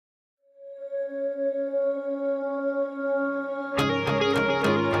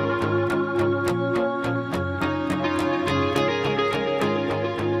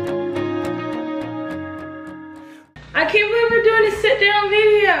sit down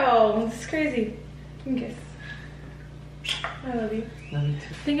video. This is crazy. Kiss. I love you. Love you too.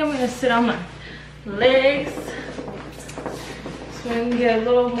 I think I'm gonna sit on my legs so I can get a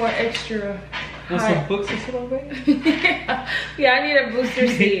little more extra Want some books to sit over? Yeah, I need a booster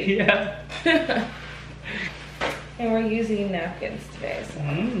seat. Yeah. And we're using napkins today, so.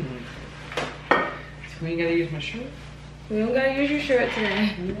 So we ain't gotta use my shirt? We don't gotta use your shirt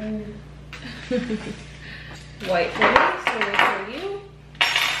today. White for me, so for you.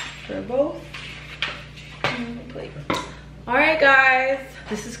 For both. Alright guys,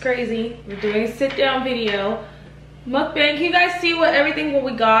 this is crazy. We're doing a sit down video. Mukbang. Can you guys see what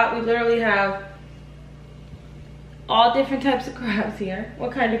we got? We literally have all different types of crabs here.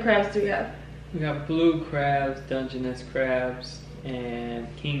 What kind of crabs do we have? We got blue crabs, Dungeness crabs, and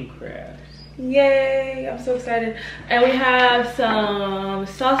king crabs. Yay, I'm so excited. And we have some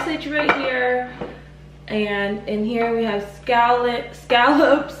sausage right here. And in here we have scallops,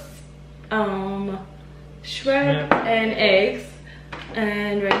 shrimp, and eggs.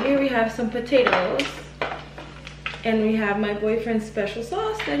 And right here we have some potatoes. And we have my boyfriend's special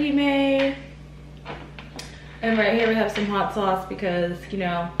sauce that he made. And right here we have some hot sauce because, you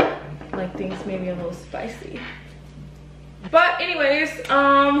know, like things maybe a little spicy. But anyways,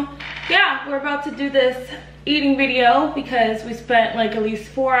 yeah, we're about to do this eating video because we spent like at least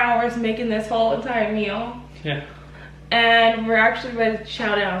 4 hours making this whole entire meal. Yeah. And we're actually ready to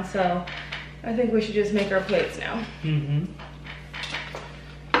chow down, so I think we should just make our plates now. I'm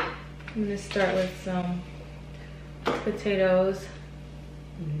gonna start with some potatoes.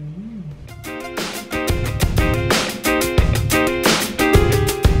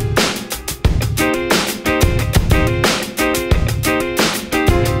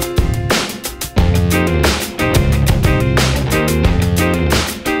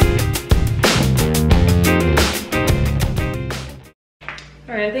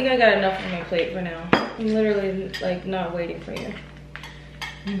 Alright, I think I got enough on my plate for now. I'm literally like not waiting for you.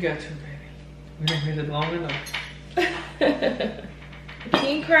 You got to, baby. We don't waited long enough.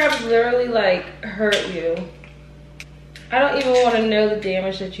 King crabs literally like hurt you. I don't even want to know the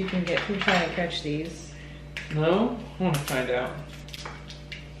damage that you can get from trying to catch these. No? I want to find out.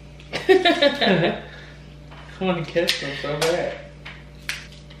 I want to catch them so bad.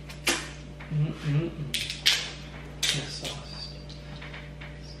 The sauce.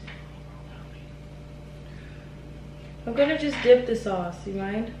 I'm gonna just dip the sauce, you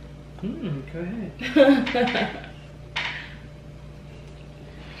mind? Go ahead.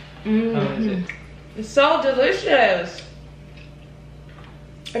 How is it? It's so delicious.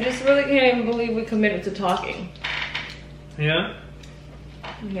 I just really can't even believe we committed to talking. Yeah?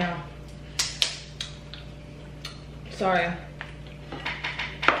 Yeah. Sorry.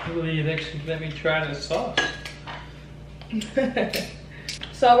 I believe you'd actually let me try the sauce.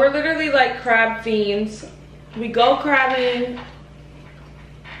 So we're literally like crab fiends. We go crabbing.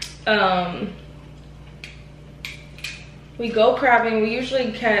 We go crabbing. We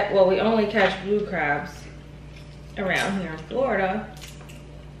usually catch, well, we only catch blue crabs around here in Florida.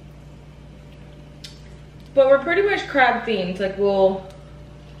 But we're pretty much crab fiends. Like we'll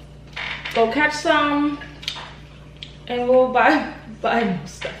go catch some and we'll buy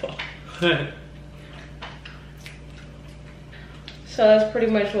most stuff up. So that's pretty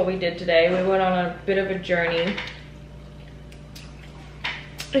much what we did today. We went on a bit of a journey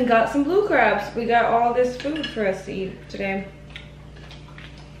and got some blue crabs. We got all this food for us to eat today,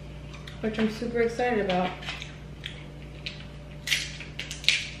 which I'm super excited about.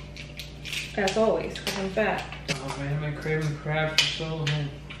 As always, because I'm fat. Oh man, I've been craving crab for so long.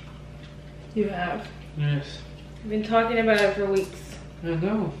 You have? Yes. I've been talking about it for weeks. I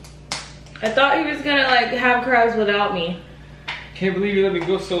know. I thought he was gonna like have crabs without me. Can't believe you let me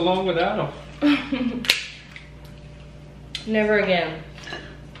go so long without them. Never again.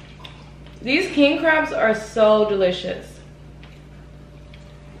 These king crabs are so delicious.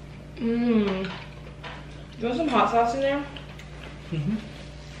 You want some hot sauce in there?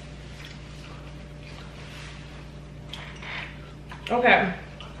 Okay.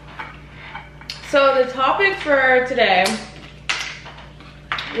 So the topic for today,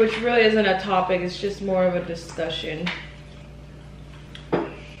 which really isn't a topic, it's just more of a discussion.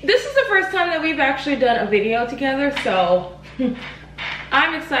 This is the first time that we've actually done a video together, so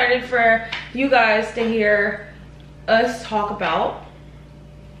I'm excited for you guys to hear us talk about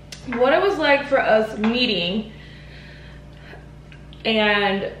what it was like for us meeting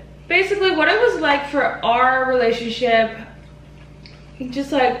and basically what it was like for our relationship,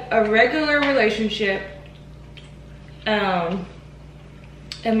 just like a regular relationship, and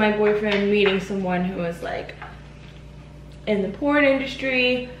my boyfriend meeting someone who was like in the porn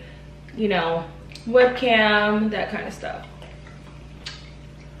industry, you know, webcam, that kind of stuff.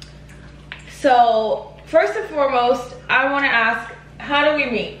 So first and foremost, I want to ask, how do we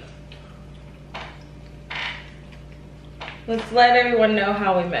meet? Let's let everyone know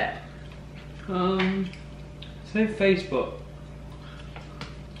how we met. Say Facebook.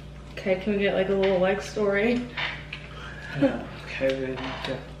 Okay, can we get like a little like story? Okay,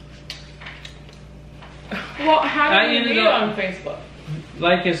 Well, how I did you ended meet up on Facebook?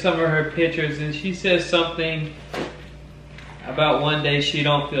 liking some of her pictures, and she says something about one day she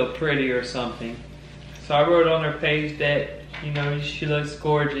don't feel pretty or something. So I wrote on her page that, you know, she looks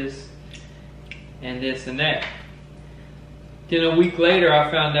gorgeous and this and that. Then a week later I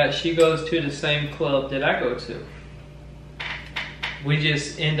found out she goes to the same club that I go to. We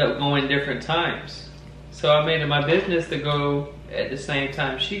just end up going different times. So I made it my business to go at the same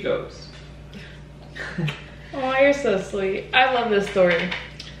time she goes. Oh, you're so sweet. I love this story.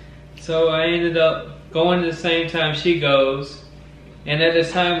 So I ended up going the same time she goes. And at the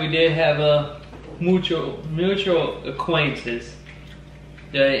time we did have a mutual acquaintances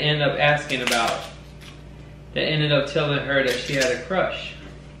that I ended up asking about. That ended up telling her that she had a crush.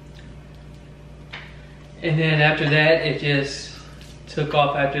 And then after that, it just took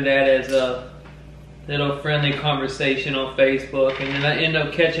off after that as a little friendly conversation on Facebook. And then I ended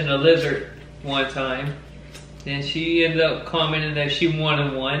up catching a lizard one time. Then she ended up commenting that she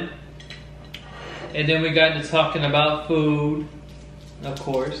wanted one. And then we got into talking about food, of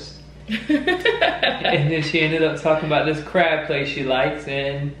course. And then she ended up talking about this crab place she likes,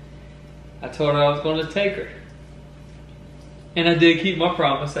 and I told her I was going to take her. And I did keep my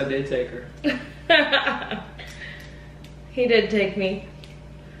promise, I did take her. He did take me.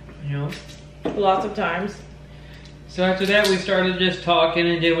 You know? Lots of times. So after that we started just talking,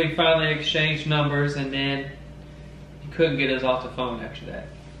 and then we finally exchanged numbers, and then you couldn't get us off the phone after that.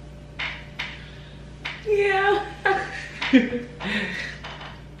 Yeah.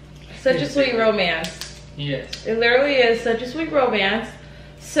 Such a sweet romance. Yes. It literally is such a sweet romance.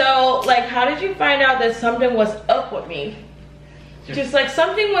 So, like, how did you find out that something was up with me? Just like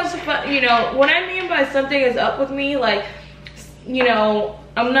something was, you know, what I mean by something is up with me, like, you know,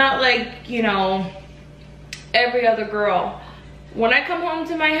 I'm not like, you know, every other girl. When I come home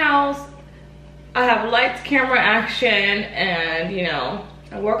to my house, I have lights, camera, action, and, you know,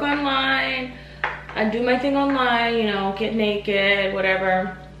 I work online. I do my thing online, you know, get naked,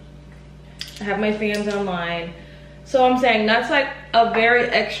 whatever. I have my fans online. So I'm saying that's like a very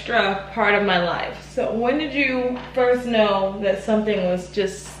extra part of my life. So when did you first know that something was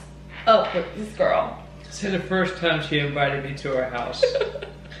just up with this girl? So the first time she invited me to her house,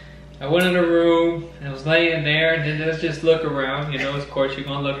 I went in the room, and I was laying there, and then let's just look around. You know, of course you're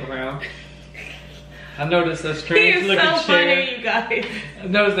gonna look around. I noticed a strange looking chair. Funny, you guys. I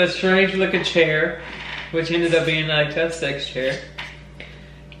noticed that strange looking chair, which ended up being like a sex chair.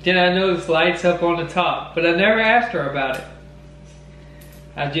 Then I noticed lights up on the top, but I never asked her about it.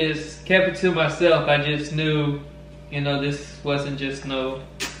 I just kept it to myself. I just knew, you know, this wasn't just no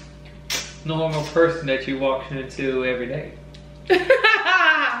normal person that you walk into every day.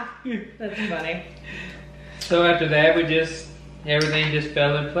 That's funny. So after that, everything just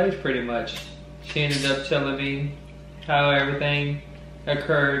fell in place pretty much. She ended up telling me how everything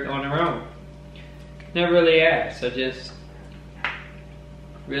occurred on her own. Never really asked. I just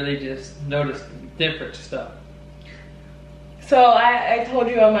really just noticed different stuff. So I told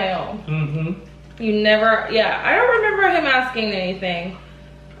you on my own. Mm-hmm. You never, yeah, I don't remember him asking anything.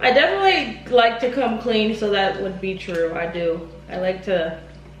 I definitely like to come clean, so that would be true. I do. I like to,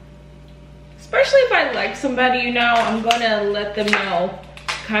 especially if I like somebody, you know, I'm gonna let them know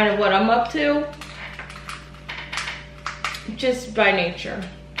kind of what I'm up to. Just by nature.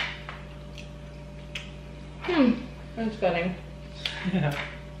 That's funny. Yeah.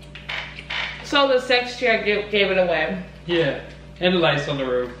 So the sex chair gave it away. Yeah, and the lights on the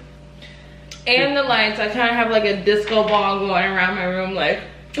roof. And the lights. I kind of have like a disco ball going around my room, like,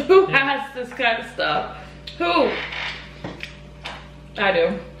 who has this kind of stuff? Who? I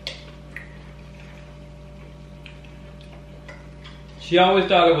do. She always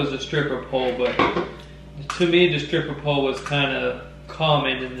thought it was a stripper pole, but to me the stripper pole was kind of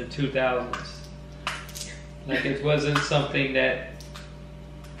common in the 2000s. Like, it wasn't something that...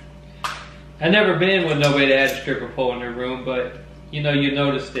 I never been with nobody that had a stripper pole in their room, but you know, you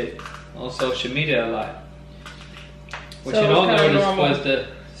noticed it on social media a lot. What So you don't notice normal. was the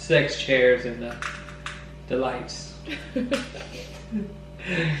sex chairs and the lights.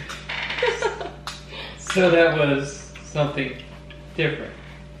 So that was something different.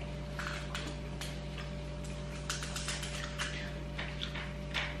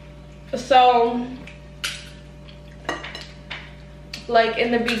 So, like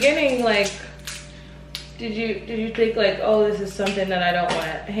in the beginning, like, did you think like, oh, this is something that I don't want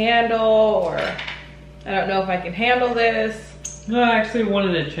to handle, or I don't know if I can handle this? No, I actually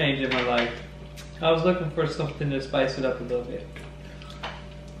wanted a change in my life. I was looking for something to spice it up a little bit.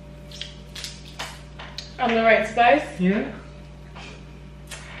 I'm the right spice? Yeah.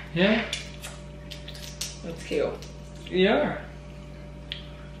 Yeah. That's cute. Yeah.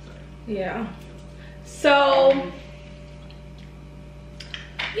 Yeah. So,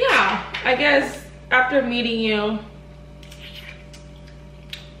 yeah, I guess after meeting you,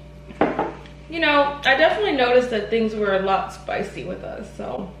 you know, I definitely noticed that things were a lot spicy with us.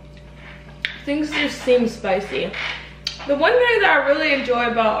 So things just seem spicy. The one thing that I really enjoy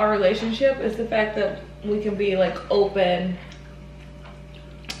about our relationship is the fact that we can be like open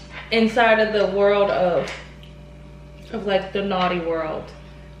inside of the world of like the naughty world.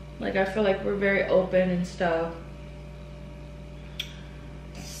 Like I feel like we're very open and stuff.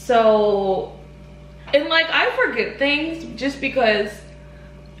 So, and like I forget things just because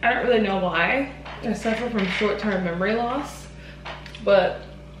I don't really know why. I suffer from short-term memory loss, but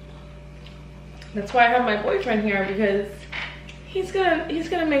that's why I have my boyfriend here, because he's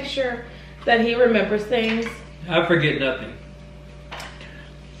gonna make sure that he remembers things. I forget nothing.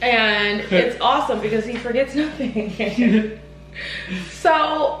 And it's awesome because he forgets nothing.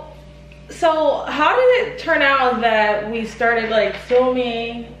 So how did it turn out that we started like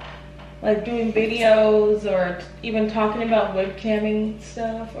filming, like doing videos, or even talking about webcamming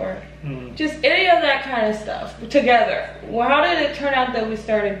stuff, or just any of that kind of stuff together? Well, how did it turn out that we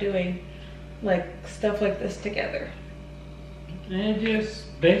started doing like stuff like this together? And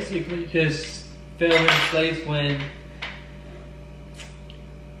just basically just fell in place when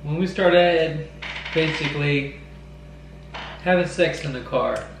we started basically having sex in the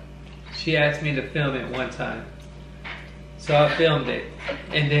car. She asked me to film it one time, so I filmed it,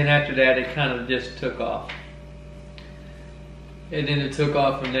 and then after that it kind of just took off. And then it took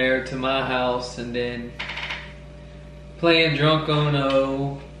off from there to my house, and then playing Drunk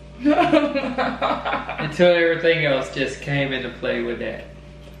Ono until everything else just came into play with that.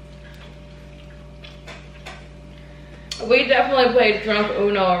 We definitely played Drunk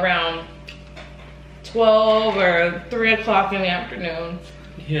Uno around 12 or 3 o'clock in the afternoon.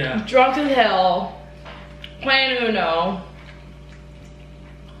 Yeah. Drunk as hell, playing Uno.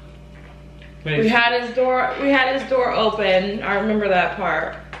 We had his door open. I remember that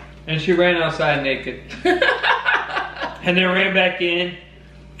part. And she ran outside naked. And then ran back in.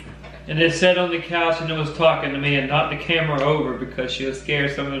 And then sat on the couch and was talking to me and knocked the camera over because she was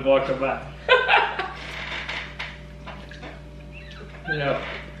scared someone was walking by. Yeah.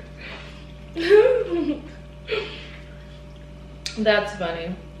 That's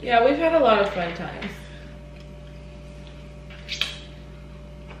funny. Yeah, we've had a lot of fun times.